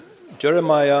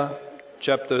Jeremiah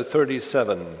chapter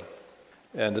 37,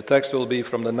 and the text will be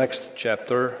from the next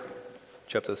chapter,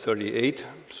 chapter 38,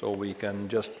 so we can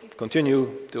just continue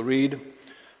to read.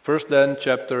 First then,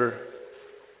 chapter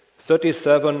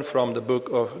 37 from the book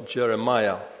of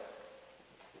Jeremiah.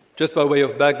 Just by way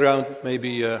of background,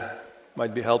 maybe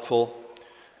might be helpful.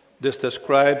 This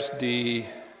describes the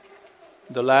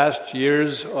last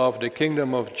years of the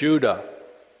kingdom of Judah.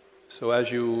 So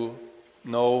as you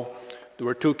know, there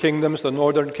were two kingdoms, the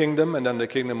northern kingdom and then the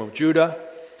kingdom of Judah.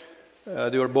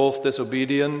 They were both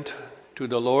disobedient to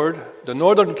the Lord. The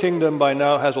northern kingdom by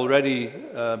now has already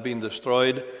been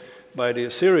destroyed by the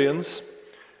Assyrians.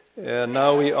 And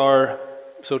now we are,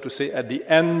 so to say, at the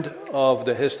end of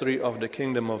the history of the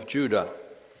kingdom of Judah.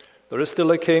 There is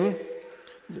still a king.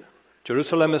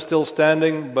 Jerusalem is still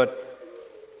standing, but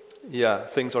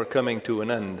things are coming to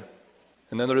an end.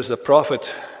 And then there is a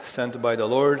prophet sent by the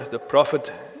Lord, the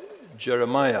prophet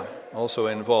Jeremiah, also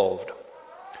involved.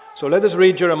 So let us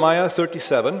read Jeremiah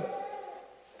 37.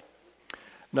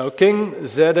 Now King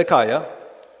Zedekiah,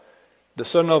 the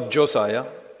son of Josiah,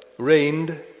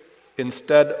 reigned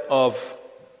instead of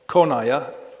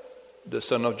Coniah, the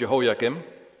son of Jehoiakim,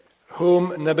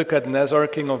 whom Nebuchadnezzar,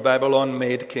 king of Babylon,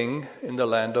 made king in the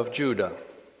land of Judah.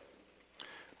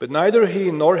 But neither he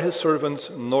nor his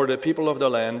servants nor the people of the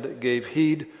land gave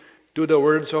heed to the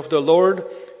words of the Lord,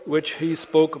 which he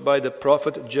spoke by the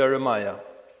prophet Jeremiah.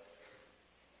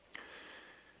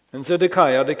 And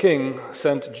Zedekiah the king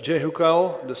sent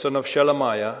Jehukal, the son of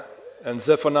Shelemiah, and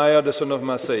Zephaniah, the son of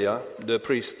Maaseiah, the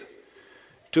priest,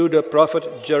 to the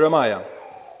prophet Jeremiah,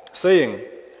 saying,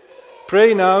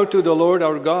 "Pray now to the Lord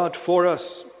our God for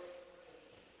us."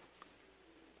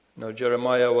 Now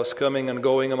Jeremiah was coming and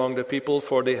going among the people,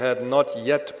 for they had not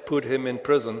yet put him in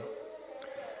prison.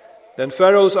 Then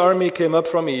Pharaoh's army came up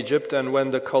from Egypt, and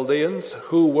when the Chaldeans,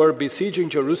 who were besieging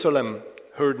Jerusalem,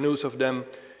 heard news of them,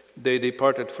 they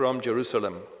departed from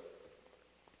Jerusalem.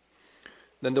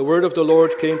 Then the word of the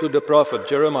Lord came to the prophet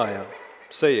Jeremiah,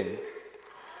 saying,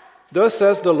 "Thus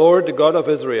says the Lord, the God of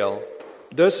Israel,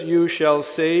 thus you shall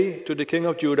say to the king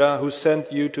of Judah, who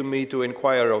sent you to me to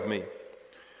inquire of me,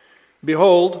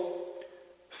 Behold,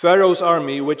 Pharaoh's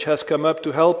army, which has come up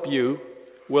to help you,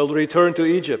 will return to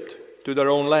Egypt, to their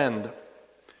own land.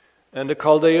 And the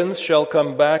Chaldeans shall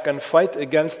come back and fight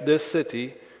against this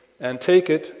city, and take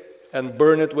it and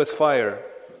burn it with fire.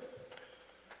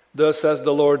 Thus says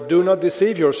the Lord, do not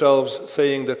deceive yourselves,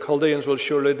 saying, the Chaldeans will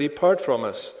surely depart from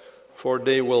us, for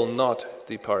they will not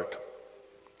depart.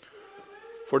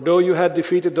 For though you had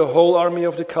defeated the whole army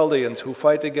of the Chaldeans who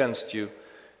fight against you,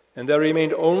 and there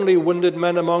remained only wounded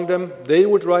men among them, they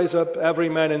would rise up, every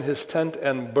man in his tent,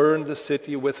 and burn the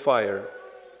city with fire.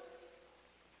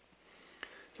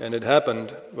 And it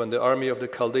happened, when the army of the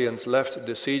Chaldeans left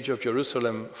the siege of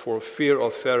Jerusalem for fear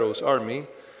of Pharaoh's army,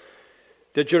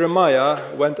 that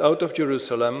Jeremiah went out of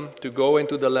Jerusalem to go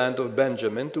into the land of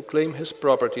Benjamin to claim his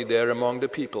property there among the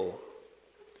people.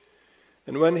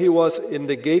 And when he was in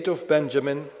the gate of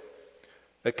Benjamin,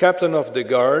 a captain of the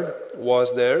guard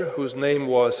was there, whose name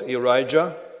was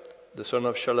Irijah, the son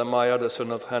of Shelemiah, the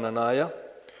son of Hananiah.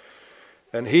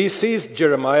 And he seized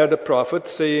Jeremiah the prophet,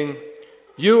 saying,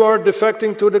 "You are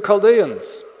defecting to the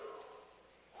Chaldeans."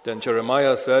 Then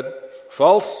Jeremiah said,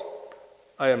 "False,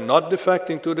 I am not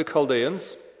defecting to the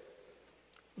Chaldeans."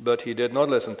 But he did not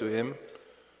listen to him.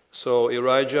 So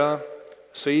Irijah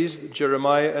seized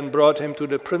Jeremiah and brought him to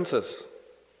the princes.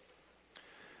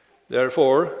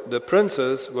 Therefore the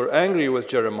princes were angry with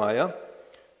Jeremiah,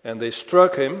 and they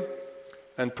struck him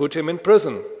and put him in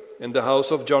prison in the house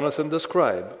of Jonathan the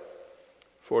scribe,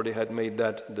 for they had made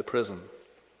that the prison.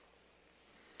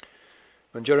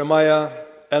 When Jeremiah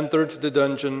entered the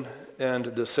dungeon and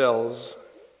the cells,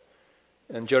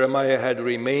 and Jeremiah had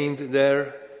remained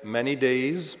there many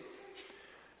days,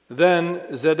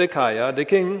 then Zedekiah the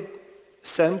king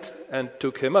sent and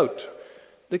took him out.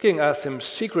 The king asked him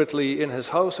secretly in his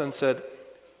house and said,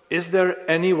 "Is there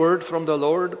any word from the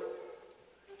Lord?"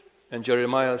 And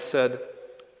Jeremiah said,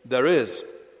 "There is."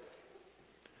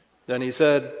 Then he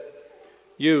said,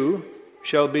 "You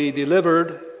shall be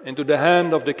delivered into the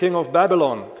hand of the king of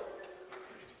Babylon."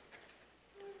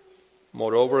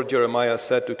 Moreover, Jeremiah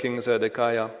said to King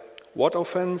Zedekiah, "What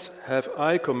offense have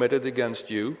I committed against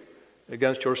you,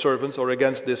 against your servants, or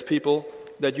against this people,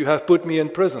 that you have put me in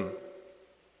prison?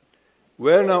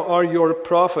 Where now are your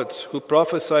prophets who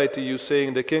prophesied to you,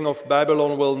 saying, the king of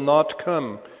Babylon will not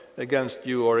come against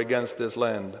you or against this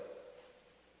land?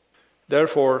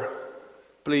 Therefore,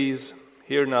 please,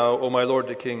 hear now, O my lord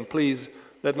the king, please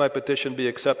let my petition be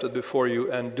accepted before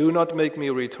you, and do not make me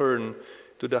return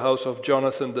to the house of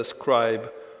Jonathan the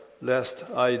scribe, lest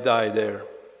I die there."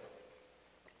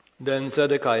 Then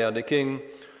Zedekiah the king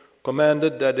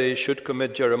commanded that they should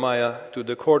commit Jeremiah to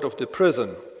the court of the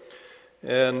prison,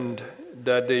 and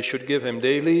that they should give him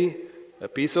daily a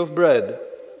piece of bread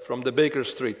from the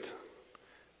baker's street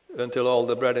until all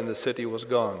the bread in the city was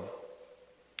gone.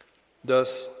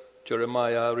 Thus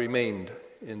Jeremiah remained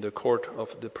in the court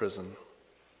of the prison.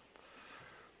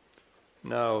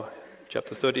 Now,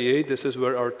 chapter 38, this is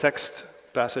where our text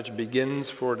passage begins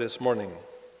for this morning.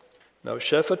 "Now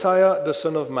Shephatiah the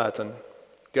son of Mattan,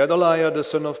 Gedaliah the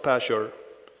son of Pashur,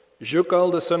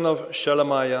 Jukal the son of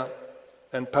Shelemiah,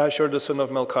 and Pashur the son of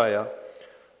Malchiah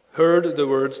heard the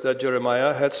words that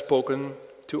Jeremiah had spoken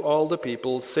to all the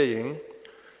people, saying,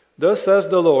 'Thus says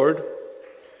the Lord,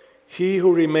 he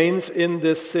who remains in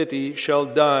this city shall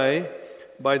die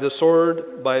by the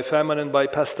sword, by famine, and by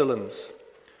pestilence.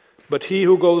 But he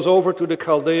who goes over to the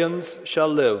Chaldeans shall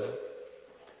live.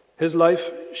 His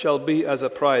life shall be as a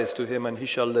prize to him, and he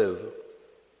shall live.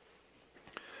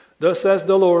 Thus says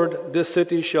the Lord, this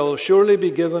city shall surely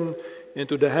be given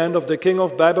into the hand of the king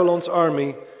of Babylon's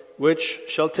army, which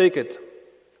shall take it.'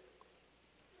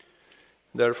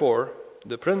 Therefore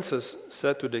the princes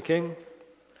said to the king,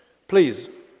 'Please,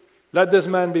 let this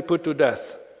man be put to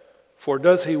death, for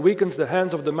thus he weakens the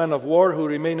hands of the men of war who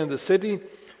remain in the city,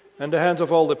 and the hands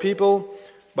of all the people,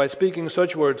 by speaking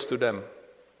such words to them.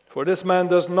 For this man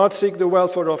does not seek the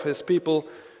welfare of his people,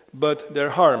 but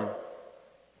their harm.'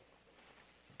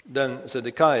 Then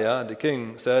Zedekiah the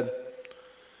king said,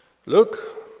 'Look,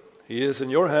 he is in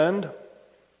your hand,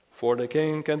 for the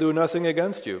king can do nothing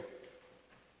against you.'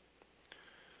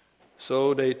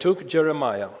 So they took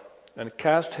Jeremiah and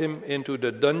cast him into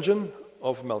the dungeon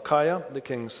of Malchiah, the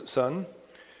king's son,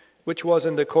 which was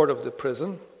in the court of the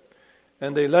prison,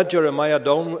 and they let Jeremiah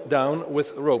down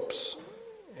with ropes.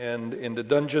 And in the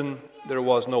dungeon there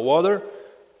was no water,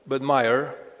 but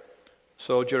mire,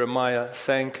 so Jeremiah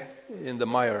sank in the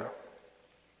mire.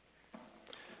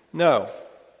 Now,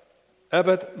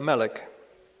 Ebed-Melech,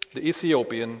 the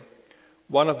Ethiopian,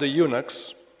 one of the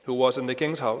eunuchs who was in the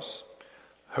king's house,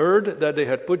 heard that they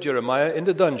had put Jeremiah in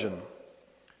the dungeon.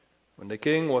 When the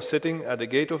king was sitting at the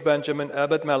gate of Benjamin,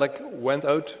 Ebed-Melech went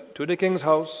out of the king's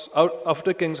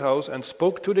house, and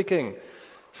spoke to the king,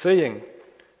 saying,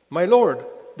 'My lord,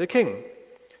 the king,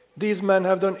 these men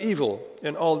have done evil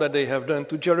in all that they have done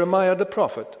to Jeremiah the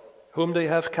prophet, whom they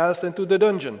have cast into the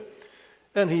dungeon,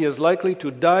 and he is likely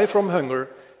to die from hunger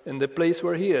in the place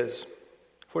where he is,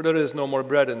 for there is no more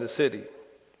bread in the city.'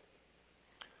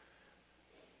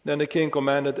 Then the king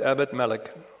commanded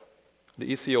Ebed-Melech,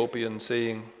 the Ethiopian,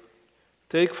 saying,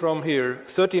 'Take from here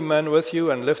 30 men with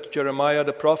you and lift Jeremiah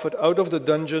the prophet out of the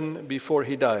dungeon before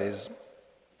he dies.'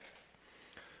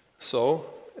 So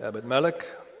Ebed-Melech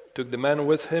took the men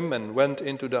with him and went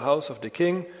into the house of the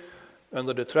king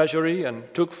under the treasury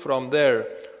and took from there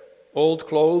old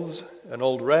clothes and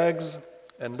old rags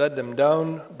and let them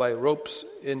down by ropes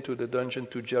into the dungeon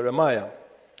to Jeremiah.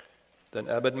 Then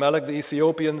Ebed-Melech the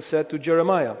Ethiopian said to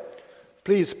Jeremiah,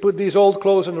 'Please put these old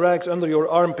clothes and rags under your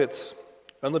armpits,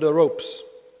 under the ropes.'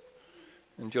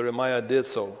 And Jeremiah did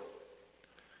so.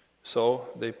 So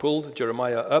they pulled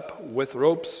Jeremiah up with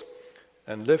ropes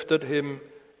and lifted him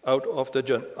out of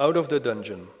the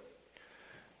dungeon.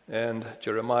 And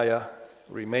Jeremiah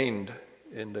remained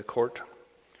in the court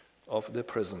of the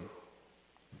prison."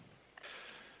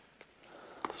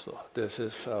 So this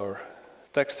is our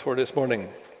text for this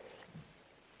morning.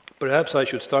 Perhaps I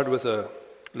should start with a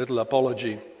little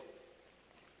apology.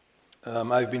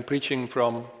 I've been preaching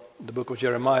from the book of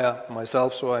Jeremiah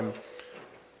myself, so I'm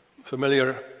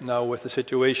familiar now with the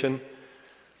situation.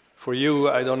 For you,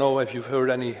 I don't know if you've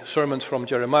heard any sermons from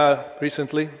Jeremiah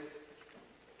recently,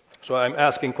 so I'm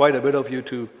asking quite a bit of you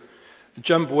to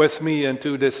jump with me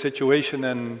into this situation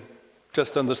and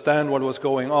just understand what was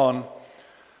going on.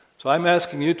 So I'm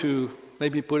asking you to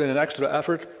maybe put in an extra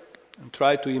effort and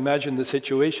try to imagine the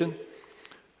situation.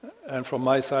 And from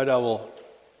my side, I will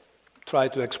try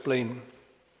to explain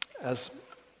as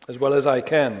well as I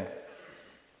can.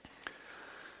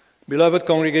 Beloved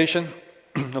congregation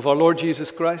of our Lord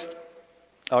Jesus Christ,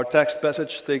 our text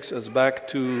passage takes us back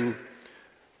to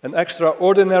an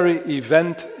extraordinary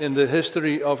event in the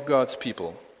history of God's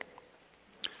people.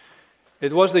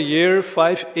 It was the year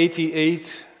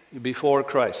 588 before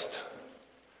Christ,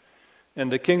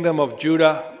 and the kingdom of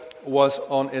Judah was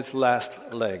on its last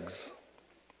legs.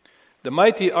 The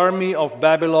mighty army of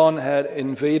Babylon had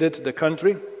invaded the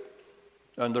country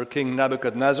under King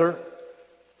Nebuchadnezzar.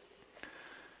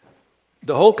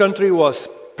 The whole country was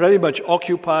pretty much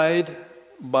occupied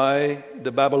by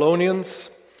the Babylonians.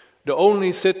 The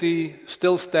only city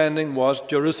still standing was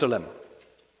Jerusalem.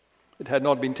 It had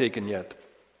not been taken yet.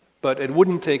 But it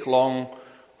wouldn't take long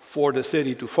for the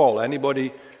city to fall.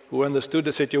 Anybody who understood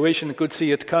the situation could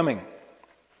see it coming.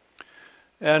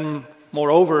 And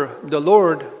moreover, the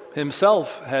Lord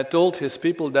himself had told his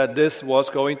people that this was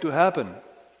going to happen.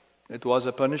 It was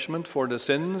a punishment for the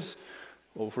sins.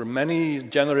 Over many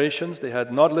generations, they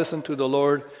had not listened to the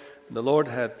Lord. The Lord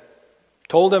had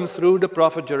told them through the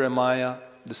prophet Jeremiah,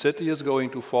 the city is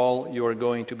going to fall, you are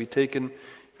going to be taken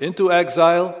into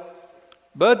exile,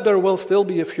 but there will still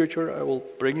be a future, I will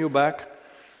bring you back.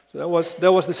 So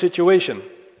that was the situation.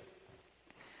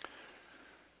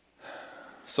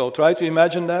 So try to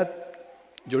imagine that.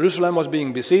 Jerusalem was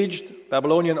being besieged,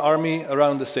 Babylonian army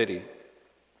around the city.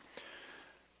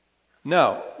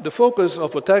 Now, the focus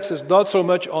of the text is not so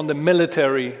much on the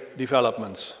military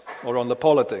developments or on the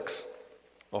politics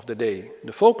of the day.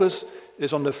 The focus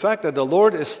is on the fact that the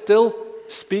Lord is still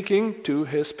speaking to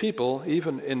his people,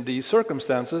 even in these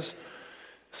circumstances,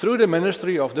 through the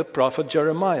ministry of the prophet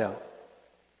Jeremiah.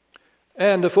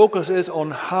 And the focus is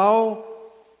on how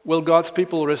will God's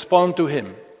people respond to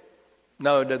him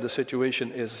now that the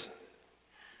situation is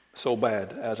so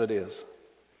bad as it is.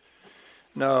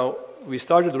 Now, we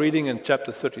started reading in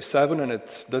chapter 37, and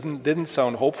it didn't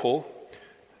sound hopeful.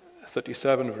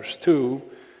 37 verse 2,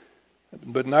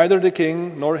 "But neither the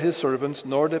king, nor his servants,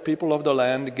 nor the people of the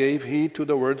land gave heed to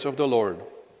the words of the Lord,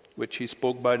 which he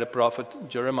spoke by the prophet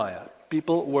Jeremiah."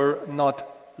 People were not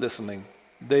listening.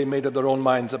 They made up their own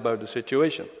minds about the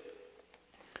situation.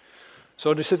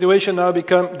 So the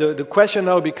question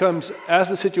now becomes, as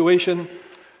the situation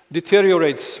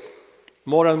deteriorates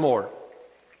more and more,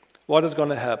 what is going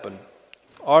to happen?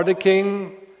 Are the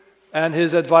king and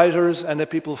his advisors and the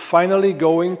people finally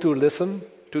going to listen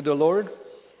to the Lord?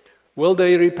 Will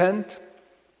they repent?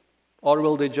 Or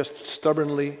will they just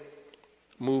stubbornly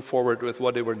move forward with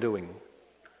what they were doing?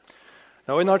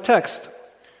 Now in our text,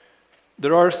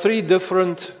 there are three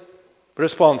different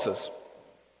responses.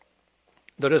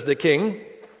 There is the king,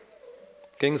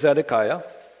 King Zedekiah.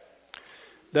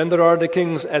 Then there are the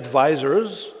king's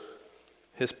advisors,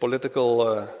 his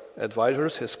political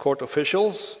advisors, his court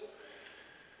officials.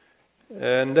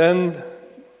 And then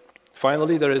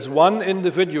finally there is one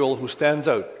individual who stands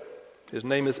out. His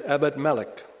name is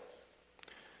Ebed-Melech.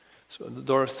 So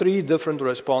there are three different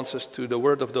responses to the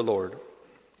word of the Lord.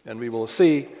 And we will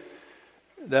see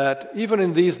that even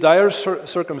in these dire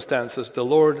circumstances, the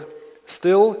Lord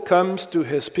still comes to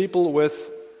his people with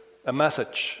a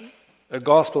message, a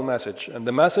gospel message. And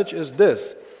the message is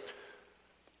this: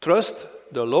 trust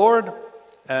the Lord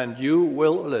and you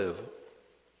will live.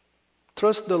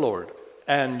 Trust the Lord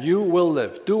and you will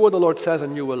live. Do what the Lord says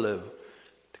and you will live.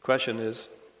 The question is,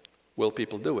 will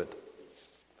people do it?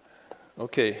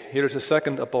 Okay, here's a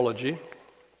second apology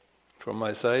from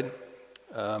my side.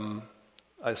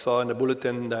 I saw in the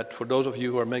bulletin that for those of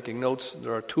you who are making notes,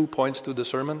 there are 2 points to the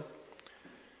sermon.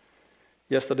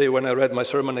 Yesterday when I read my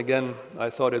sermon again, I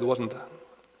thought it wasn't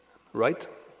right,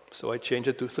 so I changed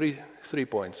it to three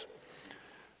points.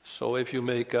 So if you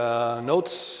make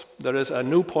notes, there is a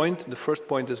new point. The first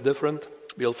point is different.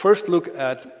 We'll first look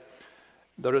at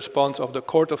the response of the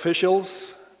court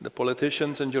officials, the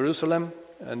politicians in Jerusalem,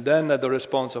 and then at the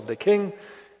response of the king,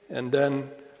 and then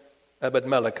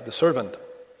Ebed-Melech, the servant.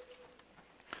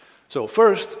 So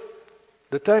first,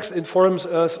 the text informs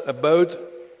us about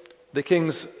the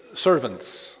king's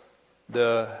servants,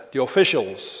 the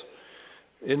officials.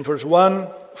 In verse 1,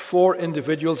 4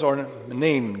 individuals are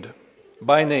named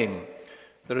by name.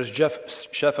 There is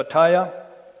Shephatiah,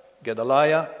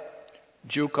 Gedaliah,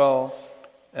 Jukal,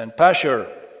 and Pashur.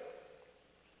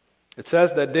 It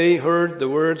says that they heard the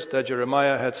words that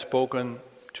Jeremiah had spoken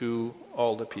to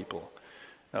all the people.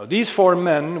 Now, these 4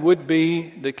 men would be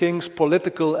the king's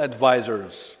political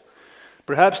advisors.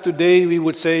 Perhaps today we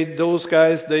would say those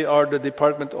guys, they are the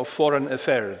Department of Foreign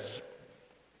Affairs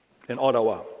in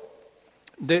Ottawa.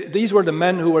 These were the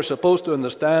men who were supposed to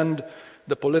understand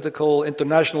the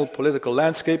international political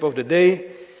landscape of the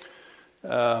day.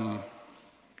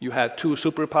 You had 2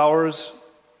 superpowers.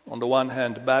 On the one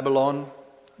hand, Babylon,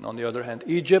 and on the other hand,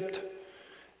 Egypt.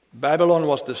 Babylon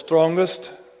was the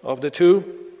strongest of the 2.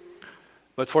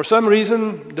 But for some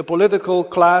reason, the political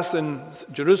class in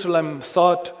Jerusalem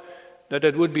thought that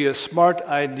it would be a smart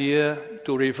idea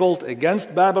to revolt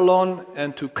against Babylon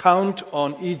and to count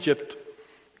on Egypt,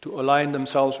 to align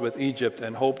themselves with Egypt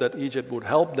and hope that Egypt would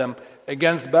help them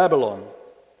against Babylon.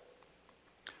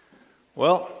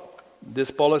 Well,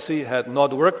 this policy had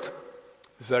not worked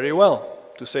very well,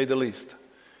 to say the least,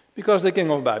 because the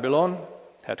king of Babylon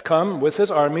had come with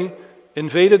his army,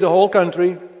 invaded the whole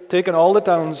country, taken all the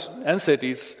towns and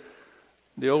cities,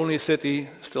 The only city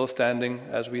still standing,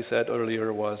 as we said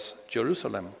earlier, was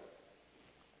Jerusalem.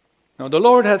 Now the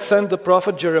Lord had sent the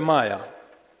prophet Jeremiah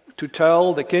to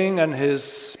tell the king and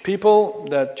his people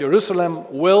that Jerusalem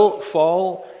will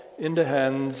fall in the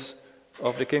hands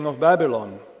of the king of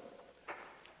Babylon.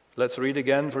 Let's read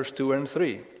again verse 2 and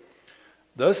 3.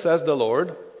 Thus says the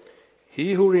Lord,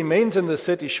 he who remains in the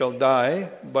city shall die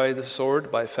by the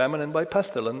sword, by famine, and by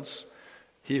pestilence.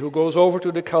 He who goes over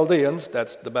to the Chaldeans,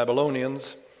 that's the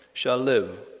Babylonians, shall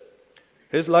live.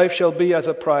 His life shall be as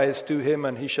a prize to him,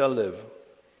 and he shall live.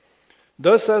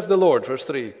 Thus says the Lord, verse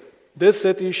 3, this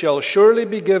city shall surely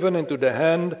be given into the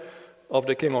hand of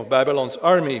the king of Babylon's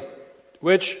army,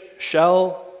 which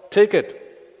shall take it.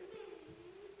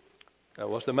 That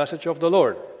was the message of the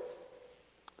Lord.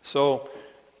 So,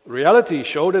 reality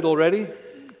showed it already.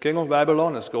 King of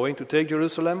Babylon is going to take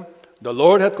Jerusalem. The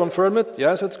Lord had confirmed it.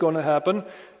 Yes, it's going to happen.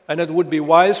 And it would be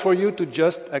wise for you to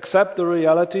just accept the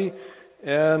reality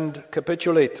and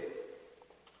capitulate.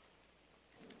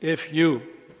 If you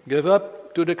give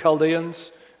up to the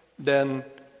Chaldeans, then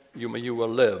you will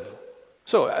live.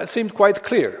 So it seemed quite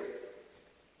clear.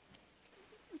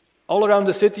 All around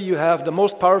the city you have the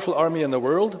most powerful army in the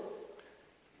world,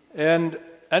 and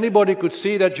anybody could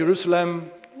see that Jerusalem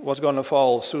was going to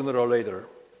fall sooner or later.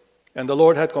 And the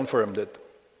Lord had confirmed it.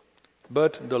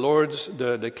 But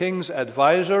the king's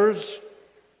advisors,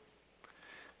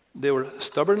 they were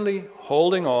stubbornly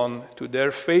holding on to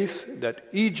their faith that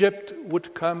Egypt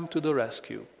would come to the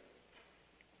rescue.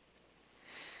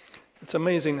 It's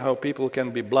amazing how people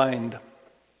can be blind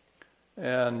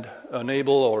and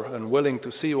unable or unwilling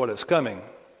to see what is coming.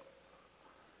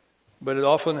 But it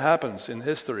often happens in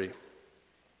history.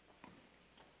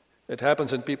 It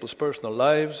happens in people's personal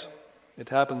lives. It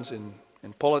happens in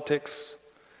politics.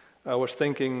 I was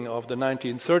thinking of the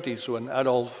 1930s when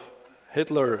Adolf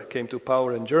Hitler came to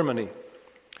power in Germany.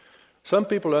 Some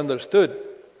people understood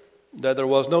that there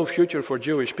was no future for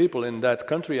Jewish people in that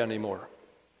country anymore.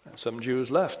 And some Jews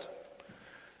left.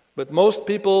 But most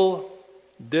people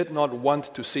did not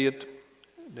want to see it.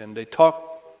 Then they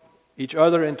talked each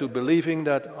other into believing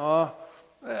that,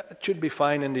 it should be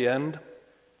fine in the end.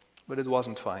 But it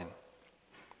wasn't fine.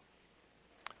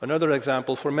 Another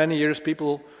example, for many years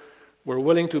people were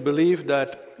willing to believe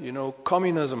that,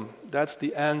 communism, that's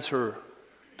the answer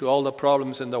to all the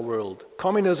problems in the world.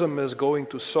 Communism is going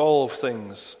to solve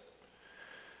things.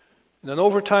 And then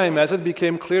over time, as it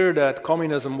became clear that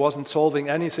communism wasn't solving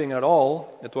anything at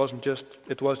all, it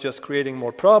was just creating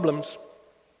more problems,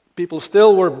 people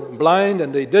still were blind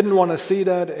and they didn't want to see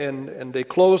that, and they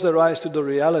closed their eyes to the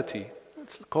reality.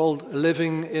 It's called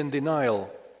living in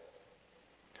denial.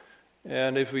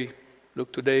 And if we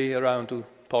look today around to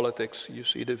politics, you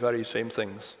see the very same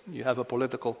things. You have a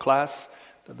political class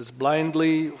that is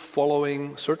blindly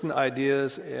following certain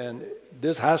ideas, and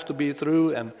this has to be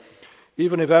true, and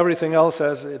even if everything else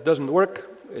says it doesn't work,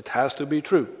 it has to be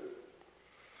true.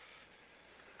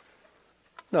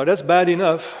 Now, that's bad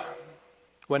enough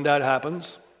when that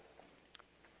happens,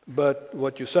 but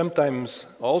what you sometimes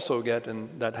also get, and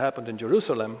that happened in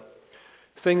Jerusalem,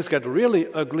 things get really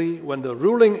ugly when the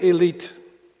ruling elite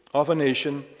of a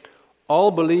nation all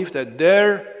believe that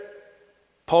their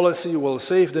policy will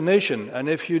save the nation, and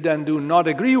if you then do not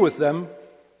agree with them,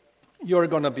 you're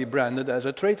going to be branded as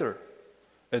a traitor,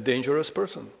 a dangerous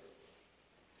person.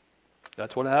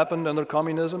 That's what happened under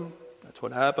communism. That's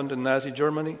what happened in Nazi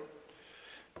Germany.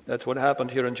 That's what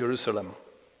happened here in Jerusalem.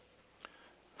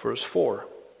 Verse 4.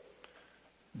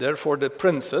 Therefore the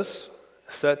princess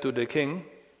said to the king,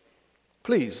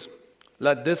 please,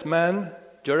 let this man,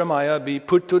 Jeremiah, be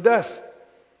put to death,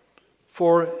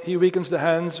 for he weakens the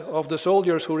hands of the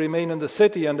soldiers who remain in the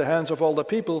city and the hands of all the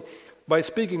people by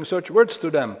speaking such words to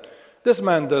them. This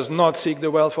man does not seek the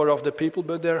welfare of the people,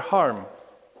 but their harm.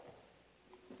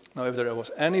 Now, if there was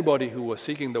anybody who was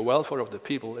seeking the welfare of the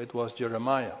people, it was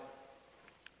Jeremiah.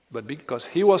 But because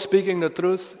he was speaking the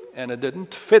truth and it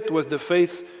didn't fit with the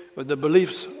faith, with the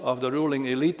beliefs of the ruling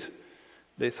elite,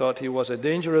 they thought he was a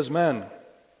dangerous man.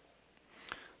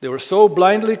 They were so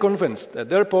blindly convinced that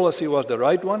their policy was the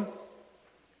right one,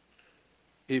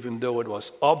 even though it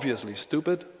was obviously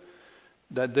stupid,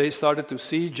 that they started to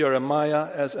see Jeremiah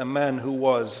as a man who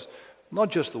was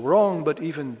not just wrong, but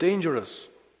even dangerous.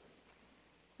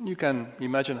 You can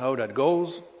imagine how that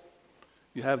goes.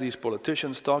 You have these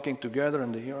politicians talking together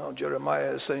and they hear,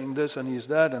 Jeremiah is saying this and he's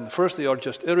that, and first they are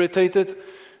just irritated,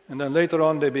 and then later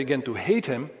on they begin to hate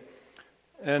him,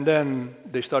 and then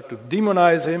they start to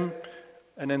demonize him,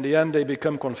 and in the end they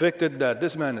become convicted that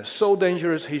this man is so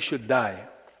dangerous he should die.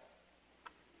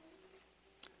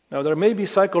 Now, there may be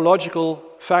psychological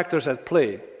factors at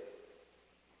play.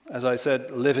 as I said,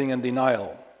 living in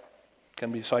denial. It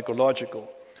can be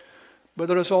psychological. But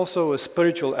there is also a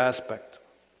spiritual aspect.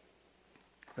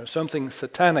 There's something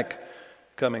satanic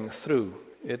coming through.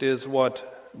 It is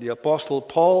what the Apostle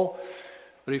Paul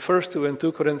refers to in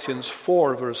 2 Corinthians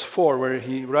 4, verse 4, where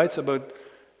he writes about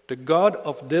the God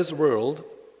of this world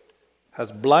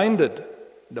has blinded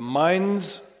the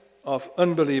minds of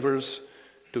unbelievers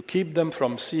to keep them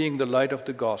from seeing the light of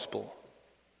the gospel.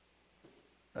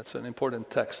 That's an important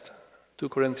text. 2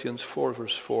 Corinthians 4,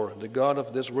 verse 4. The God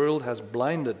of this world has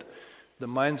blinded the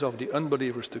minds of the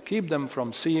unbelievers to keep them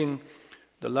from seeing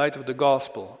the light of the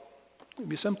gospel.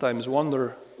 We sometimes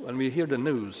wonder when we hear the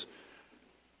news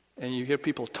and you hear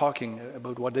people talking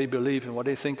about what they believe and what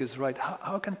they think is right.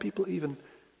 How can people even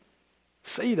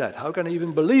say that? How can they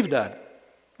even believe that?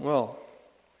 Well,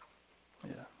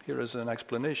 here is an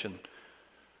explanation.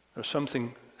 There's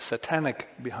something satanic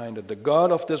behind it. The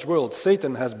God of this world,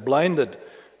 Satan, has blinded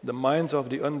the minds of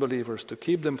the unbelievers to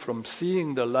keep them from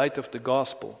seeing the light of the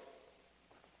gospel.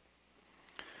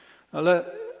 Now,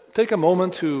 take a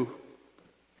moment to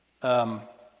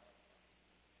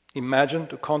imagine,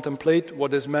 to contemplate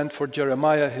what is meant for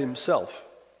Jeremiah himself.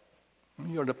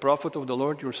 You're the prophet of the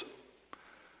Lord. You're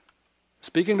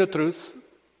speaking the truth.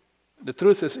 The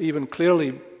truth is even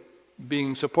clearly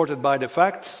being supported by the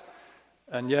facts,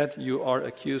 and yet you are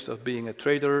accused of being a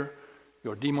traitor.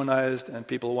 You're demonized, and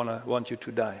people want you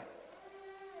to die.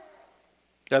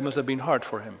 That must have been hard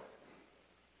for him.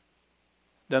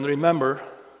 Then remember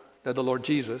that the Lord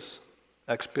Jesus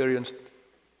experienced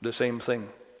the same thing.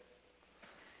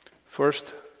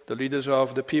 First, the leaders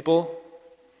of the people,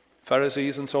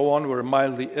 Pharisees and so on, were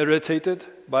mildly irritated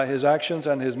by his actions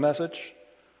and his message.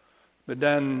 But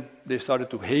then they started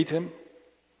to hate him.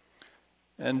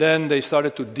 And then they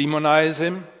started to demonize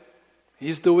him.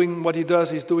 He's doing what he does,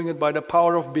 he's doing it by the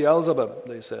power of Beelzebub,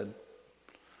 they said.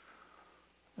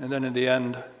 And then in the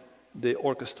end, they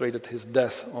orchestrated his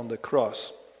death on the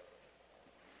cross.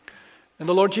 And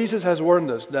the Lord Jesus has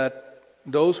warned us that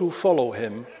those who follow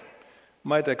him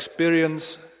might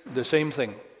experience the same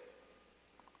thing.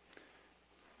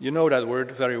 You know that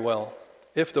word very well.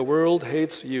 If the world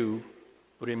hates you,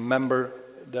 remember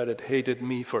that it hated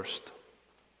me first.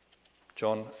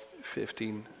 John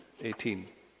 15:18.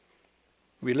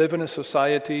 We live in a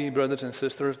society, brothers and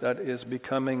sisters, that is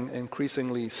becoming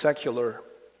increasingly secular.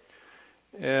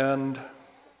 And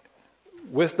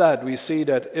with that, we see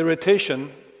that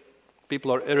irritation,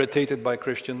 people are irritated by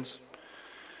Christians.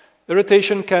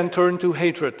 Irritation can turn to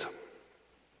hatred.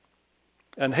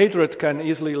 And hatred can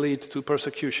easily lead to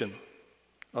persecution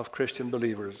of Christian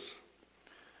believers.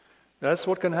 That's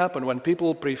what can happen when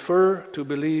people prefer to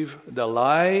believe the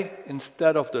lie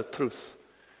instead of the truth.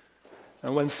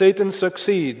 And when Satan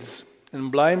succeeds in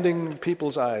blinding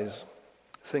people's eyes,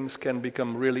 things can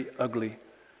become really ugly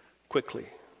quickly.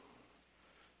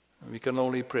 We can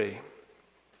only pray,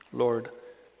 Lord,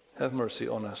 have mercy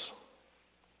on us.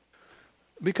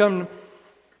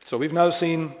 So we've now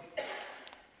seen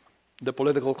the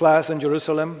political class in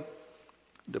Jerusalem,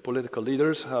 the political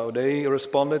leaders, how they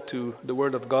responded to the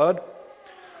word of God.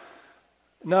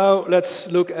 Now let's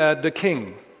look at the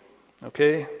king,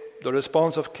 okay? The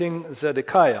response of King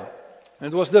Zedekiah.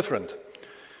 And it was different.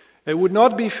 It would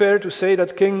not be fair to say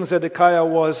that King Zedekiah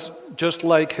was just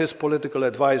like his political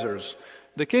advisors.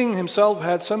 The king himself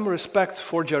had some respect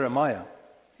for Jeremiah.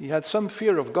 He had some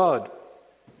fear of God.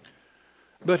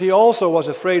 But he also was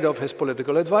afraid of his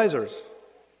political advisors.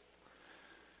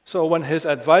 So when his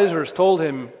advisors told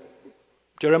him,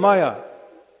 Jeremiah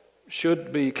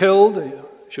should be killed,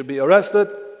 should be arrested,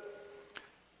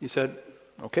 he said,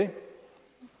 okay,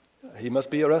 he must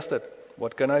be arrested.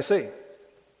 What can I say?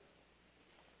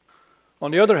 On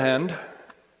the other hand,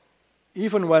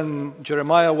 even when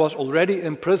Jeremiah was already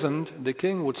imprisoned, the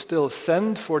king would still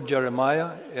send for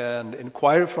Jeremiah and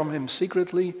inquire from him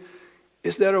secretly,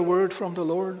 is there a word from the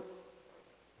Lord?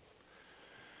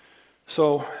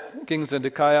 So King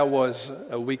Zedekiah was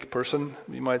a weak person,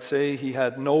 we might say. He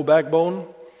had no backbone.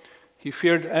 He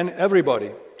feared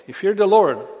everybody. He feared the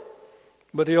Lord,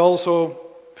 but he also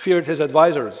feared his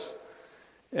advisors,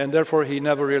 and therefore he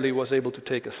never really was able to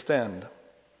take a stand.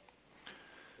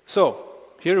 So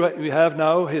here we have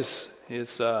now his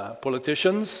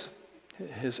politicians,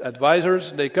 his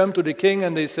advisors. They come to the king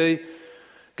and they say,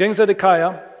 King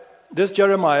Zedekiah, this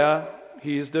Jeremiah,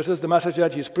 this is the message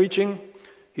that he's preaching.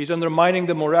 He's undermining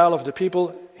the morale of the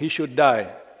people. He should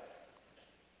die.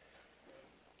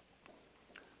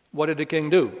 What did the king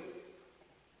do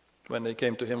when they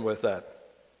came to him with that?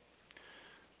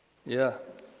 Yeah.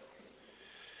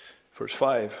 Verse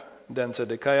 5. Then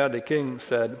Zedekiah the king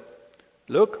said,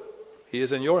 look, he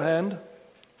is in your hand.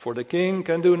 for the king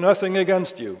can do nothing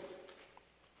against you."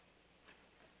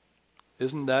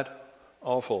 Isn't that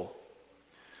awful?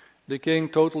 The king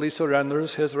totally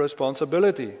surrenders his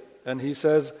responsibility, and he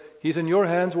says, "He's in your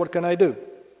hands, what can I do?"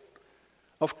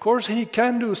 Of course he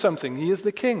can do something. He is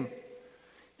the king.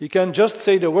 He can just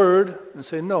say the word and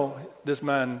say, "No, this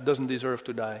man doesn't deserve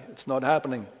to die. It's not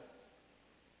happening."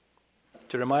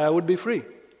 Jeremiah would be free.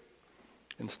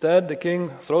 Instead, the king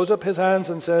throws up his hands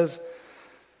and says,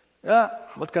 "Yeah,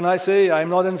 what can I say? I'm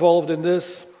not involved in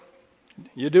this.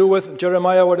 You do with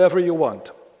Jeremiah whatever you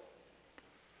want."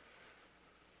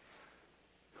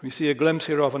 We see a glimpse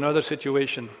here of another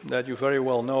situation that you very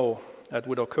well know that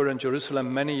would occur in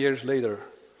Jerusalem many years later.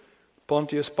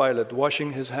 Pontius Pilate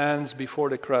washing his hands before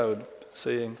the crowd,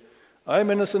 saying, "I'm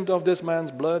innocent of this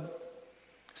man's blood.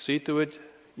 See to it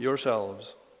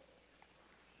yourselves."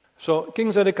 So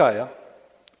King Zedekiah,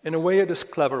 in a way it is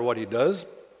clever what he does,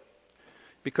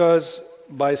 because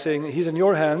by saying he's in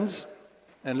your hands,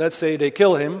 and let's say they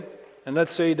kill him, and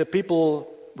let's say the people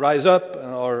rise up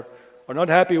or are not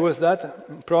happy with that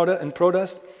in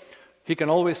protest, he can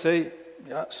always say,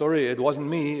 "Yeah, sorry, it wasn't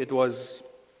me, it was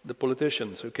the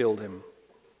politicians who killed him."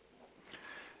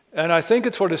 And I think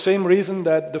it's for the same reason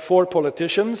that the 4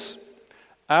 politicians,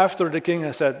 after the king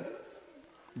has said,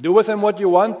 "Do with him what you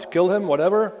want, kill him,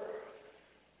 whatever,"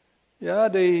 yeah,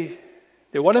 they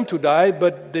want him to die,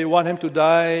 but they want him to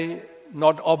die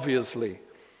not obviously.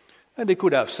 And they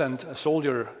could have sent a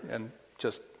soldier and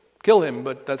just kill him,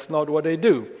 but that's not what they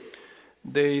do.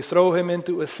 They throw him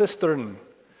into a cistern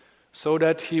so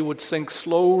that he would sink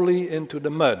slowly into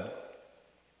the mud.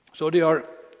 So they are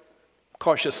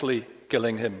cautiously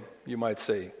killing him, you might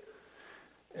say.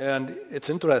 And it's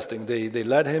interesting, they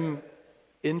led him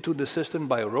into the cistern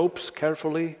by ropes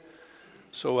carefully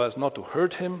so as not to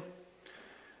hurt him.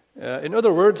 In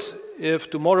other words, if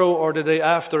tomorrow or the day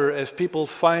after, if people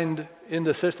find in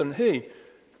the cistern, "Hey,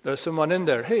 there's someone in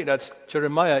there. Hey, that's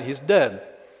Jeremiah, he's dead."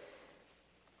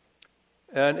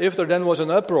 And if there then was an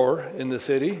uproar in the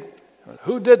city,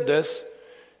 "Who did this?"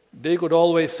 they could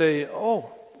always say,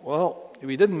 "Oh, well,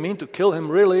 we didn't mean to kill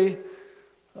him really.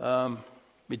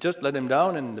 We just let him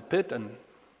down in the pit and,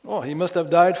 he must have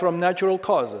died from natural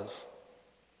causes."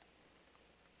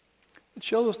 It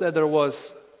shows that there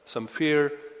was some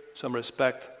fear, some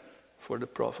respect for the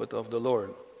prophet of the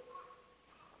Lord.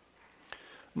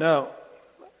 Now,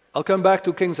 I'll come back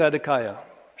to King Zedekiah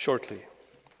shortly.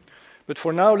 But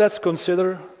for now, let's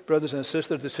consider, brothers and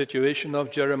sisters, the situation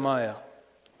of Jeremiah,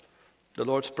 the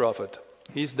Lord's prophet.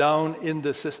 He's down in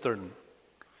the cistern,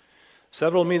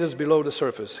 several meters below the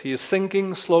surface. He is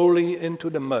sinking slowly into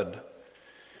the mud.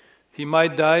 He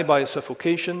might die by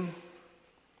suffocation.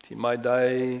 He might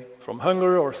die from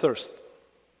hunger or thirst.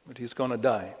 But he's going to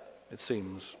die, it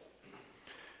seems.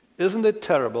 Isn't it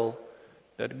terrible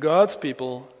that God's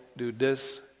people do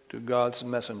this to God's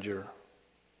messenger?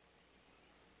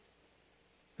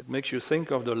 It makes you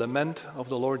think of the lament of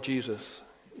the Lord Jesus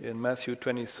in Matthew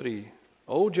 23.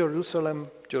 "O Jerusalem,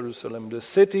 Jerusalem, the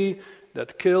city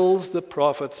that kills the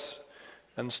prophets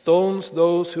and stones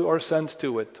those who are sent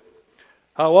to it.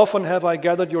 How often have I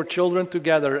gathered your children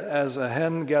together as a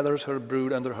hen gathers her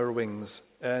brood under her wings,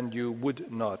 and you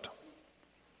would not."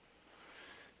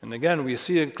 And again, we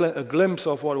see a glimpse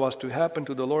of what was to happen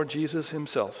to the Lord Jesus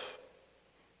himself,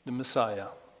 the Messiah.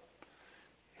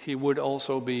 He would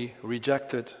also be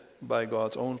rejected by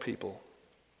God's own people.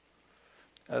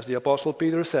 As the Apostle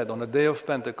Peter said on the day of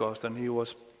Pentecost, and he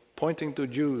was pointing to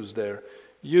Jews there,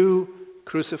 "You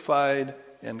crucified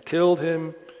and killed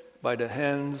him by the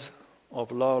hands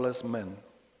of lawless men."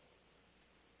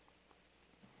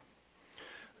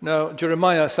 Now,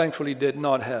 Jeremiah thankfully did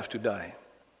not have to die.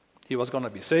 He was going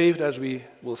to be saved, as we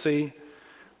will see.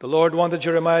 The Lord wanted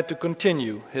Jeremiah to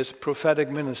continue his prophetic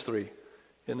ministry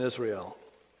in Israel.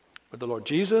 But the Lord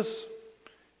Jesus,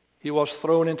 he was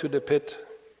thrown into the pit.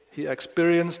 He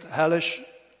experienced hellish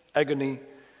agony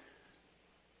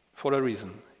for a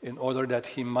reason, in order that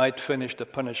he might finish the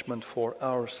punishment for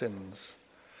our sins.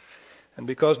 And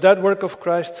because that work of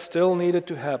Christ still needed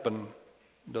to happen,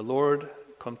 the Lord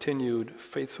continued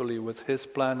faithfully with his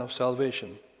plan of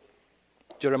salvation.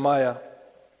 Jeremiah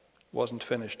wasn't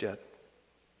finished yet.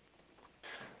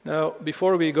 Now,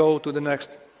 before we go to the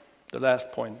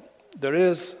last point, there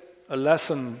is a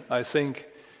lesson, I think,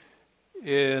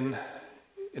 in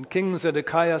King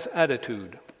Zedekiah's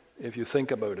attitude, if you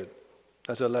think about it,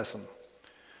 as a lesson.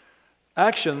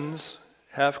 Actions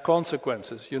have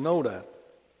consequences, you know that.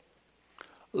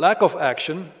 Lack of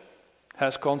action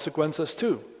has consequences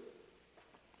too.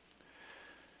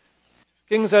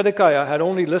 King Zedekiah had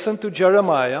only listened to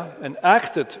Jeremiah and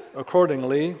acted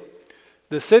accordingly,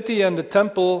 the city and the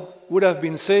temple would have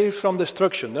been saved from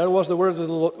destruction. That was the word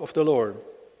of the Lord.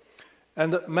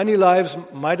 And many lives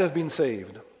might have been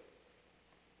saved.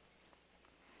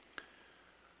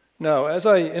 Now, as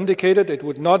I indicated, it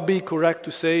would not be correct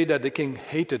to say that the king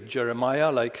hated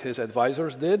Jeremiah like his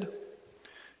advisors did.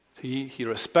 He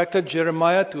respected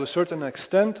Jeremiah to a certain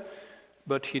extent,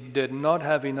 but he did not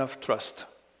have enough trust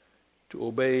to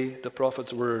obey the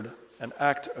prophet's word and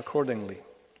act accordingly.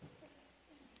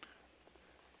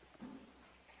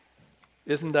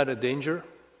 Isn't that a danger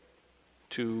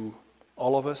to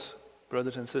all of us,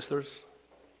 brothers and sisters?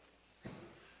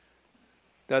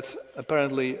 That's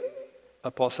apparently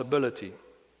a possibility,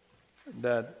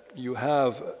 that you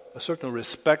have a certain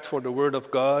respect for the Word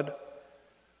of God.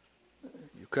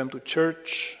 You come to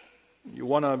church, you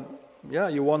want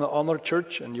to honor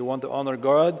church and you want to honor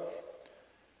God,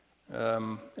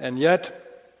 and yet,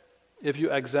 if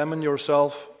you examine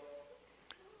yourself,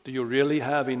 do you really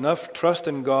have enough trust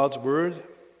in God's Word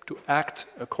to act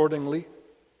accordingly?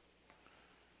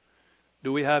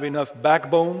 Do we have enough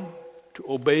backbone to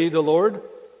obey the Lord,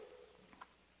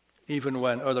 even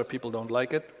when other people don't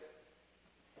like it?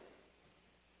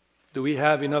 Do we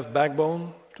have enough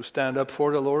backbone to stand up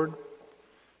for the Lord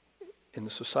in the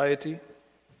society,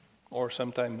 or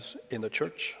sometimes in the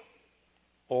church,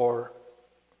 or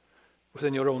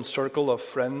within your own circle of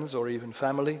friends or even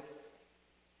family?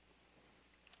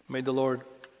 May the Lord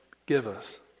give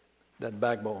us that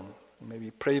backbone.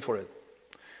 Maybe pray for it,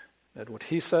 that what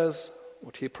He says,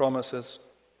 what He promises,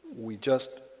 we just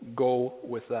go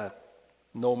with that,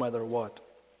 no matter what.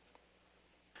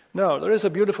 Now, there is a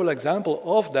beautiful example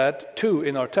of that too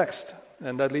in our text,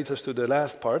 and that leads us to the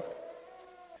last part.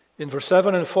 In verse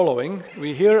 7 and following,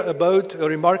 we hear about a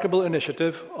remarkable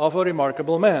initiative of a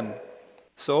remarkable man.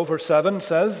 So verse 7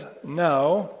 says,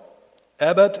 "Now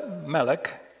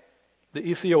Ebed-Melech, the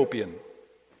Ethiopian."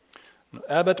 Now,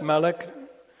 Ebed-Melech,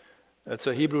 it's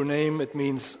a Hebrew name. It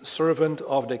means servant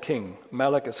of the king.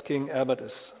 Melech is king, Ebed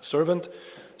is servant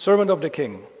of the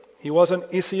king. He was an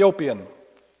Ethiopian.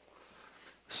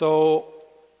 So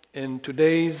in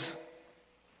today's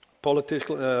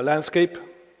political landscape,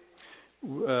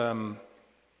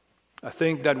 I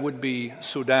think that would be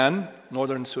Sudan,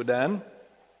 northern Sudan.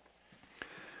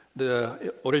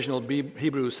 The original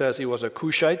Hebrew says he was a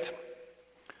Cushite.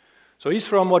 So he's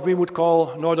from what we would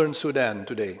call northern Sudan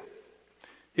today.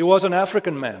 He was an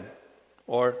African man,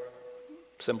 or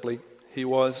simply, he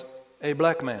was a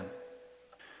black man.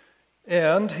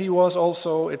 And he was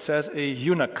also, it says, a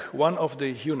eunuch, one of the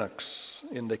eunuchs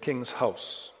in the king's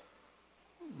house.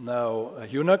 Now, a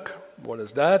eunuch, what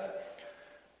is that?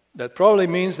 That probably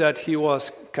means that he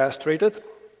was castrated.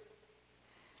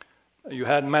 You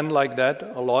had men like that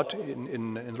a lot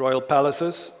in royal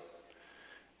palaces.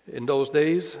 In those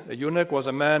days, a eunuch was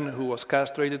a man who was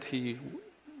castrated. He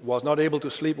was not able to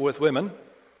sleep with women.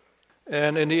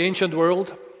 And in the ancient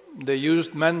world, they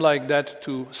used men like that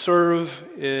to serve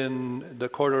in the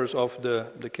quarters of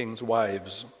the king's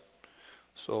wives.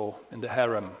 So, in the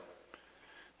harem.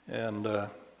 And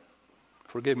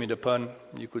forgive me the pun,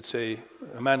 you could say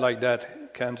a man like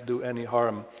that can't do any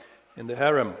harm in the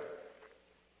harem.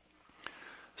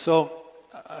 So,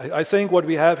 I think what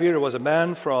we have here was a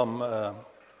man from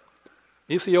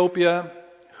Ethiopia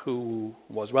who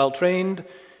was well trained.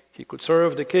 He could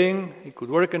serve the king. He could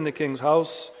work in the king's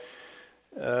house.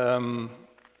 In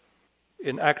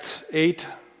Acts 8,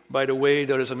 by the way,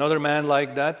 there is another man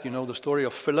like that. You know the story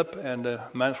of Philip and the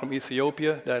man from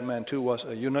Ethiopia. That man too was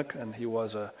a eunuch, and he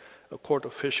was a court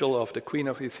official of the queen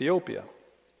of Ethiopia.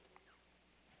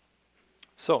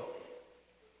 So,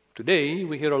 today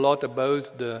we hear a lot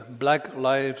about the Black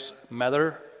Lives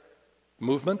Matter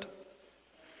movement.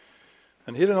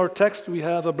 And here in our text we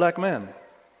have a black man,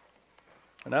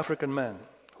 an African man,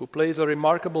 who plays a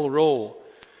remarkable role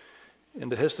in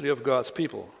the history of God's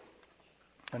people.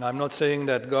 And I'm not saying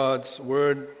that God's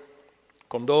word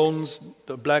condones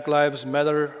the Black Lives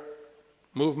Matter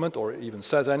movement or even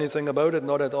says anything about it,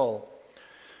 not at all.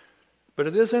 But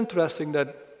it is interesting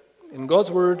that in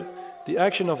God's word, the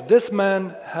action of this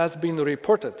man has been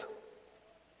reported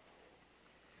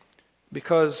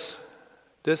because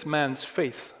this man's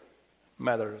faith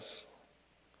matters.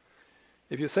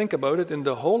 If you think about it, in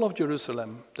the whole of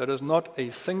Jerusalem, there is not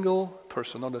a single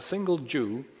person, not a single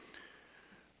Jew,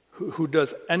 who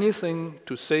does anything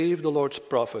to save the Lord's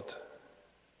prophet.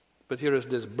 But here is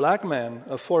this black man,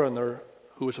 a foreigner,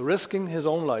 who is risking his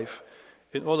own life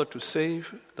in order to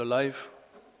save the life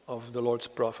of the Lord's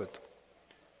prophet.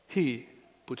 He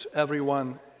puts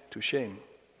everyone to shame.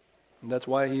 And that's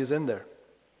why he is in there.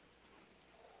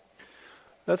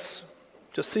 Let's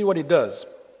just see what he does.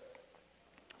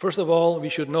 First of all, we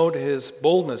should note his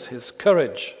boldness, his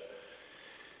courage.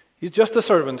 He's just a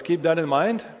servant, keep that in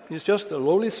mind. He's just a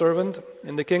lowly servant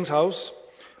in the king's house.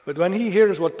 But when he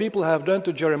hears what people have done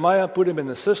to Jeremiah, put him in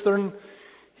a cistern,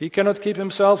 he cannot keep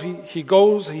himself. He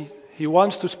goes, he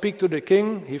wants to speak to the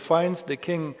king. He finds the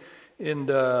king in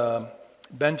the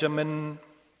Benjamin,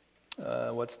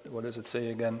 what does it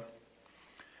say again?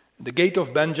 The gate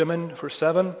of Benjamin, verse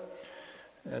 7.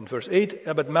 And verse 8,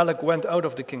 Ebed-Melech went out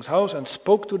of the king's house and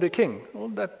spoke to the king. Well,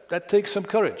 that takes some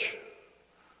courage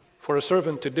for a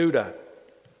servant to do that.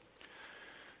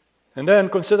 And then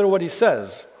consider what he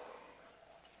says.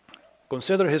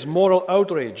 Consider his moral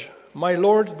outrage. My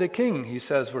lord the king, he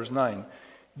says, verse 9,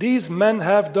 these men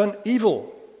have done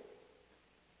evil.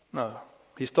 Now,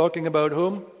 he's talking about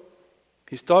whom?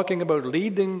 He's talking about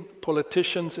leading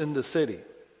politicians in the city.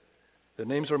 The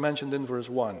names are mentioned in verse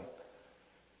 1.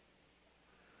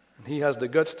 And he has the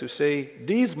guts to say,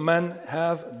 these men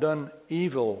have done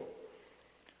evil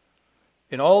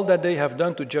in all that they have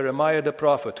done to Jeremiah the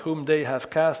prophet, whom they have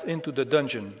cast into the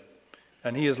dungeon.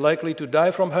 And he is likely to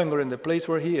die from hunger in the place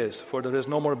where he is, for there is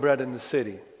no more bread in the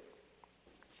city.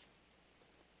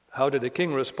 How did the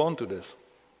king respond to this?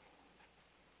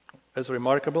 It's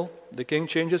remarkable. The king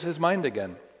changes his mind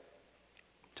again.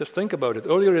 Just think about it.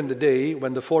 Earlier in the day,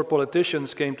 when the 4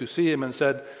 politicians came to see him and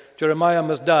said, Jeremiah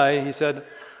must die, he said,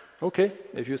 okay,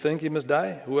 if you think he must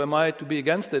die, who am I to be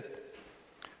against it?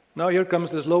 Now here comes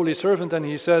this lowly servant and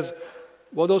he says,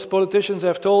 what those politicians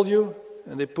have told you,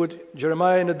 and they put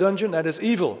Jeremiah in a dungeon, that is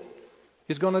evil.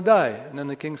 He's going to die. And then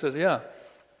the king says, yeah,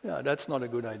 that's not a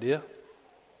good idea.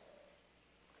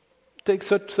 Take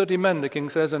 30 men, the king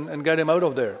says, and get him out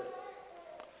of there.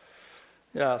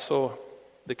 Yeah, so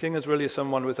the king is really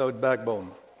someone without backbone.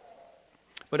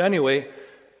 But anyway,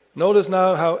 notice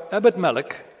now how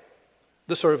Ebed-Melech,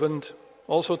 the servant,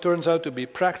 also turns out to be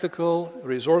practical,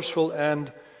 resourceful,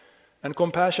 and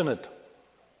compassionate.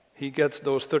 He gets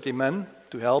those 30 men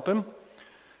to help him.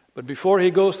 But before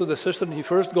he goes to the cistern, he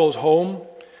first goes home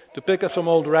to pick up some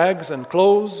old rags and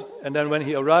clothes. And then when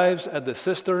he arrives at the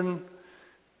cistern,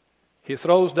 he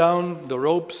throws down the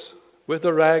ropes with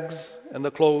the rags and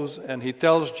the clothes, and he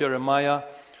tells Jeremiah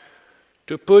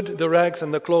to put the rags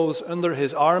and the clothes under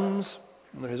his arms,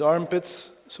 under his armpits,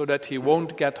 so that he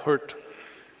won't get hurt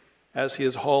as he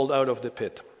is hauled out of the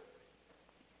pit.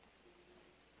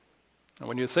 And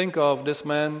when you think of this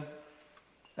man,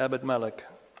 Ebed-Melech,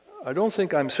 I don't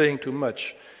think I'm saying too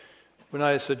much when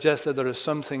I suggest that there is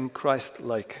something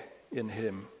Christ-like in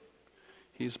him.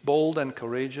 He's bold and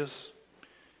courageous.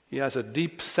 He has a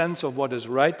deep sense of what is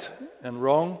right and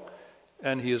wrong,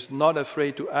 and he is not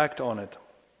afraid to act on it.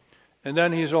 And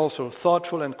then he's also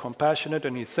thoughtful and compassionate,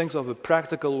 and he thinks of a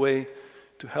practical way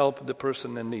to help the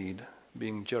person in need,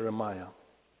 being Jeremiah.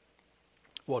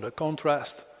 What a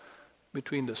contrast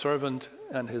between the servant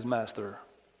and his master.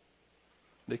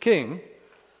 The king,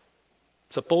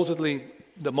 supposedly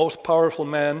the most powerful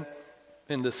man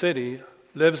in the city,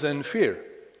 lives in fear.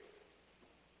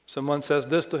 Someone says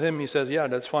this to him, he says, yeah,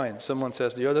 that's fine. Someone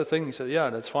says the other thing, he says, yeah,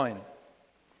 that's fine.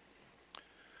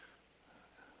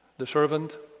 The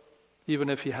servant, even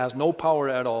if he has no power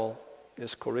at all,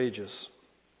 is courageous.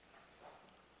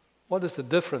 What is the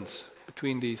difference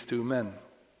between these two men?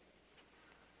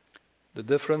 The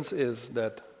difference is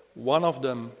that one of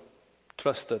them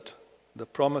trusted the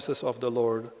promises of the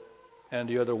Lord and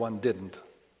the other one didn't.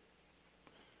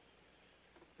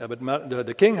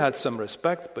 The king had some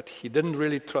respect, but he didn't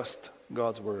really trust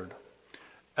God's word.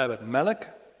 Ebed-Melech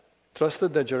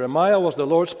trusted that Jeremiah was the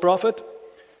Lord's prophet.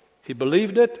 He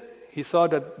believed it. He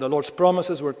thought that the Lord's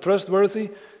promises were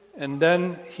trustworthy, and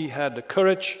then he had the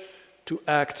courage to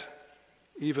act,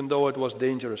 even though it was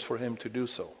dangerous for him to do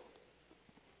so.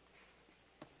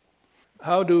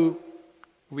 How do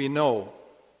we know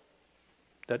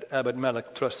that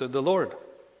Ebed-Melech trusted the Lord,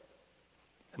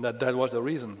 and that was the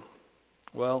reason?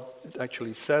 Well, it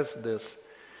actually says this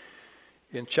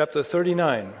in chapter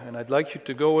 39, and I'd like you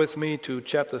to go with me to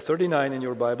chapter 39 in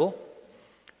your Bible.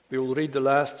 We will read the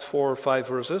last 4 or 5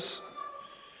 verses.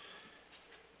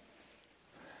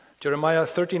 Jeremiah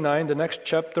 39, the next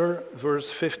chapter,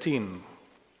 verse 15.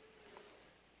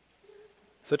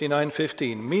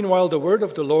 39:15. Meanwhile, the word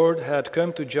of the Lord had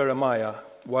come to Jeremiah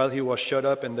while he was shut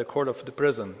up in the court of the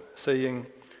prison, saying,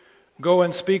 Go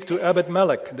and speak to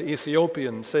Ebed-Melech the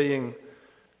Ethiopian, saying,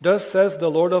 Thus says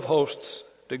the Lord of hosts,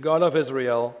 the God of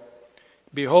Israel,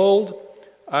 Behold,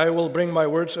 I will bring my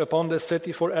words upon this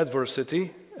city for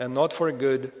adversity, and not for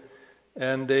good,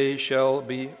 and they shall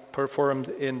be performed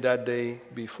in that day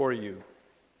before you.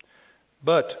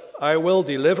 But I will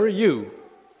deliver you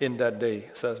in that day,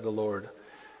 says the Lord,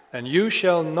 and you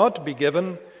shall not be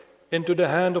given into the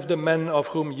hand of the men of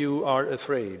whom you are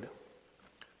afraid.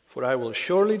 For I will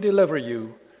surely deliver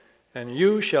you, and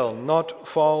you shall not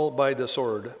fall by the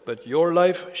sword, but your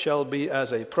life shall be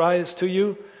as a prize to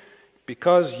you,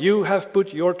 because you have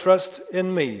put your trust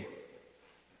in me,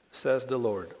 says the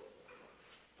Lord.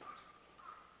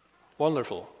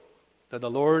 Wonderful that the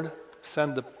Lord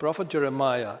sent the prophet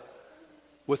Jeremiah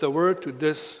with a word to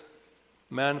this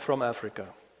man from Africa.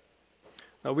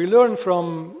 Now we learn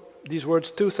from these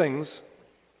words two things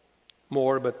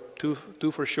more, but two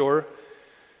for sure.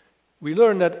 We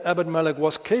learn that Abed-Melech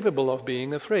was capable of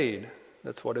being afraid.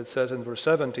 That's what it says in verse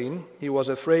 17. He was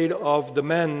afraid of the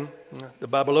men, the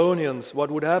Babylonians.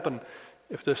 What would happen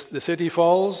if the city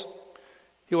falls?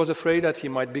 He was afraid that he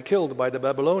might be killed by the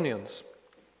Babylonians.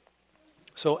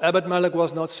 So Abed-Melech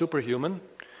was not superhuman.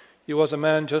 He was a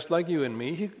man just like you and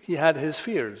me. He had his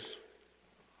fears.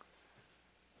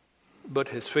 But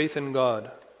his faith in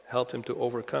God helped him to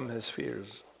overcome his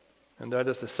fears. And that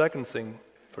is the second thing.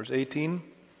 Verse 18,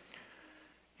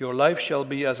 your life shall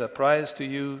be as a prize to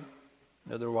you.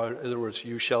 In other words,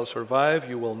 you shall survive,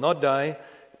 you will not die,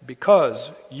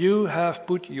 because you have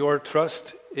put your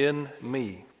trust in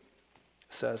me,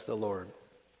 says the Lord.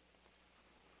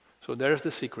 So there's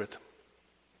the secret.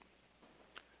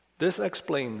 This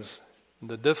explains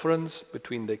the difference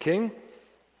between the king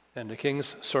and the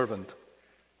king's servant.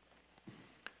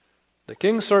 The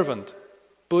king's servant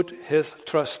put his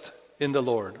trust in the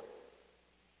Lord.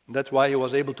 That's why he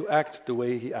was able to act the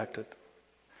way he acted.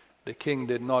 The king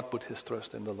did not put his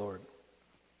trust in the Lord.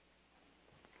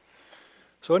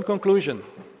 So in conclusion,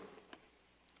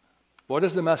 what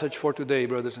is the message for today,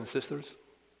 brothers and sisters?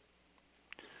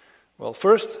 Well,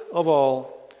 first of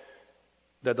all,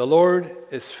 that the Lord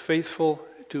is faithful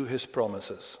to his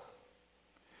promises.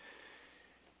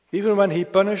 Even when he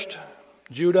punished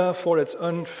Judah for its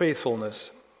unfaithfulness,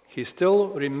 he still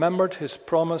remembered his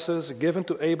promises given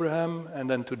to Abraham and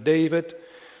then to David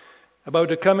about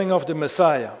the coming of the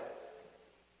Messiah.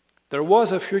 There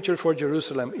was a future for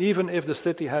Jerusalem, even if the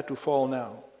city had to fall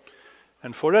now.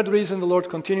 And for that reason, the Lord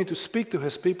continued to speak to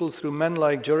his people through men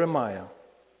like Jeremiah.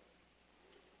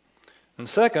 And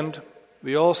second,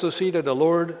 we also see that the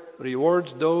Lord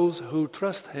rewards those who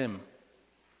trust him.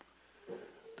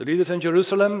 The leaders in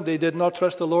Jerusalem, they did not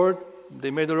trust the Lord.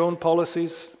 They made their own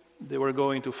policies. They were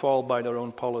going to fall by their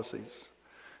own policies.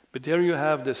 But here you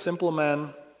have the simple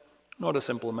man, not a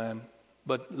simple man,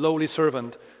 but lowly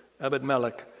servant,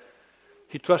 Abed-Melech.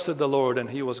 He trusted the Lord and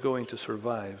he was going to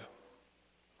survive.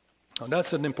 Now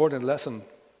that's an important lesson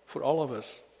for all of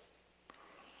us.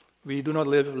 We do not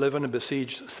live in a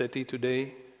besieged city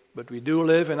today, but we do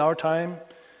live in our time,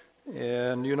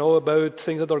 and you know about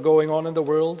things that are going on in the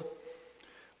world.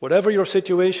 Whatever your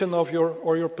situation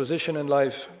or your position in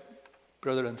life,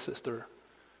 brother and sister,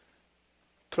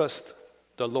 trust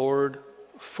the Lord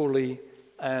fully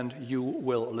and you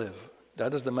will live.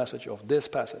 That is the message of this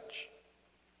passage.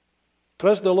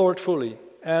 Trust the Lord fully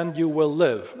and you will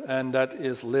live, and that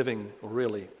is living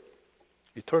really,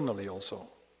 eternally also.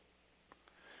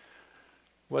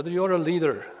 Whether you're a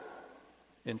leader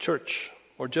in church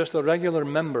or just a regular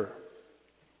member,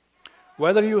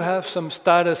 whether you have some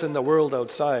status in the world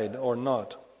outside or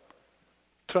not,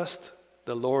 trust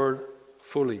the Lord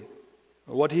fully.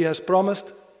 What he has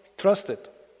promised, trust it.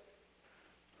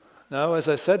 Now, as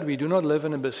I said, we do not live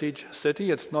in a besieged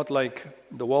city. It's not like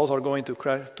the walls are going to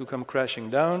come crashing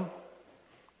down.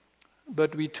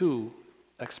 But we too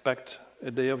expect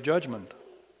a day of judgment.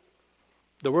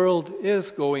 The world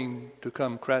is going to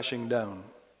come crashing down.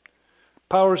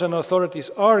 Powers and authorities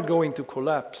are going to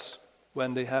collapse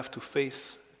when they have to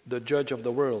face the judge of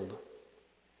the world.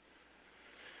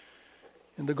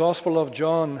 In the Gospel of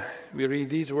John, we read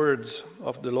these words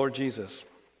of the Lord Jesus.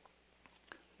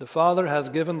 The Father has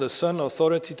given the Son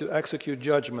authority to execute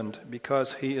judgment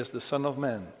because he is the Son of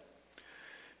Man.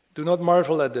 Do not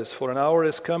marvel at this, for an hour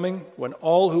is coming when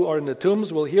all who are in the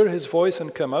tombs will hear his voice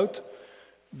and come out,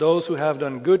 those who have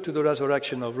done good to the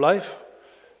resurrection of life,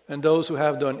 and those who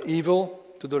have done evil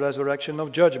to the resurrection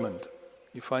of judgment.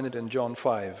 You find it in John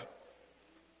 5.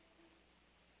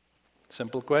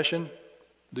 Simple question.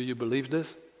 Do you believe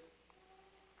this?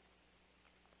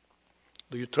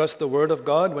 Do you trust the Word of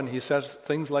God when he says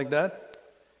things like that?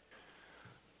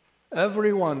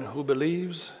 Everyone who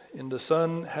believes in the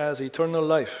Son has eternal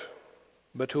life,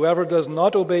 but whoever does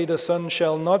not obey the Son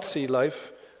shall not see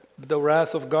life, but the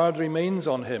wrath of God remains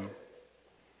on him.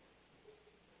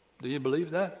 Do you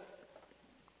believe that?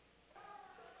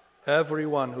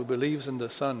 Everyone who believes in the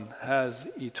Son has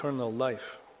eternal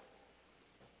life.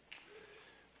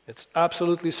 It's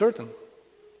absolutely certain.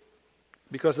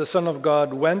 Because the Son of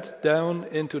God went down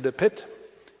into the pit,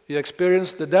 He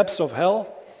experienced the depths of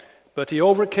hell, but he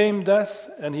overcame death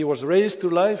and he was raised to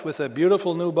life with a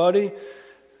beautiful new body,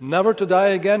 never to die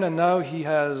again, and now he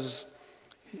has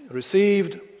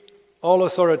received all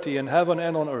authority in heaven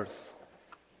and on earth.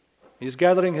 He's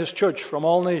gathering his church from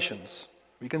all nations.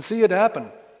 We can see it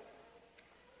happen.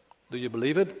 Do you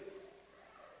believe it?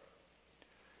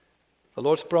 The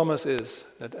Lord's promise is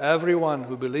that everyone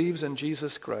who believes in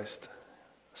Jesus Christ,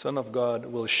 Son of God,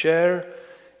 will share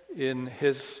in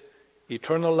his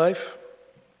eternal life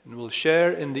and will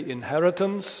share in the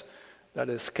inheritance that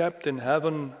is kept in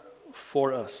heaven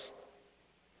for us.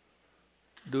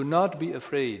 Do not be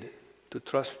afraid to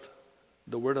trust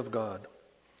the Word of God.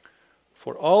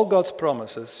 For all God's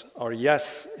promises are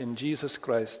yes in Jesus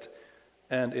Christ,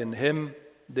 and in Him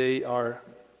they are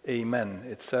amen.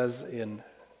 It says in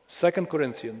 2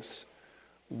 Corinthians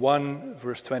 1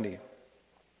 verse 20.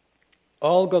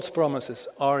 All God's promises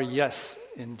are yes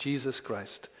in Jesus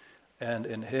Christ, and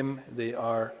in Him they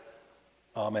are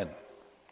amen.